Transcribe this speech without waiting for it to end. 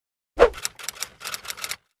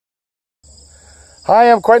Hi,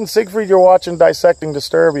 I'm Quentin Siegfried. You're watching Dissecting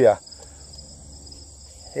Disturbia.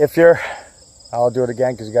 If you're... I'll do it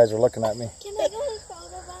again because you guys are looking at me. Can I go and follow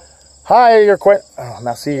them? Hi, you're Quentin... Oh,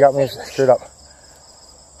 now see, you got me screwed up.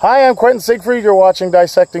 Hi, I'm Quentin Siegfried. You're watching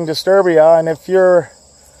Dissecting Disturbia. And if you're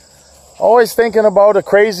always thinking about a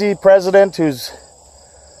crazy president who's,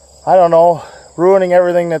 I don't know, ruining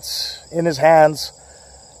everything that's in his hands,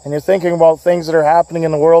 and you're thinking about things that are happening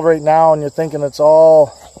in the world right now, and you're thinking it's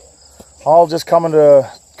all just coming to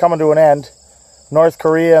an end, North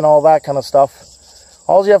Korea and all that kind of stuff,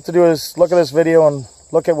 all you have to do is look at this video and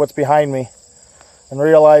look at what's behind me and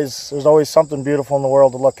realize there's always something beautiful in the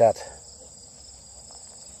world to look at.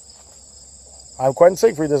 I'm Quentin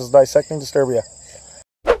Siegfried. This is Dissecting Disturbia.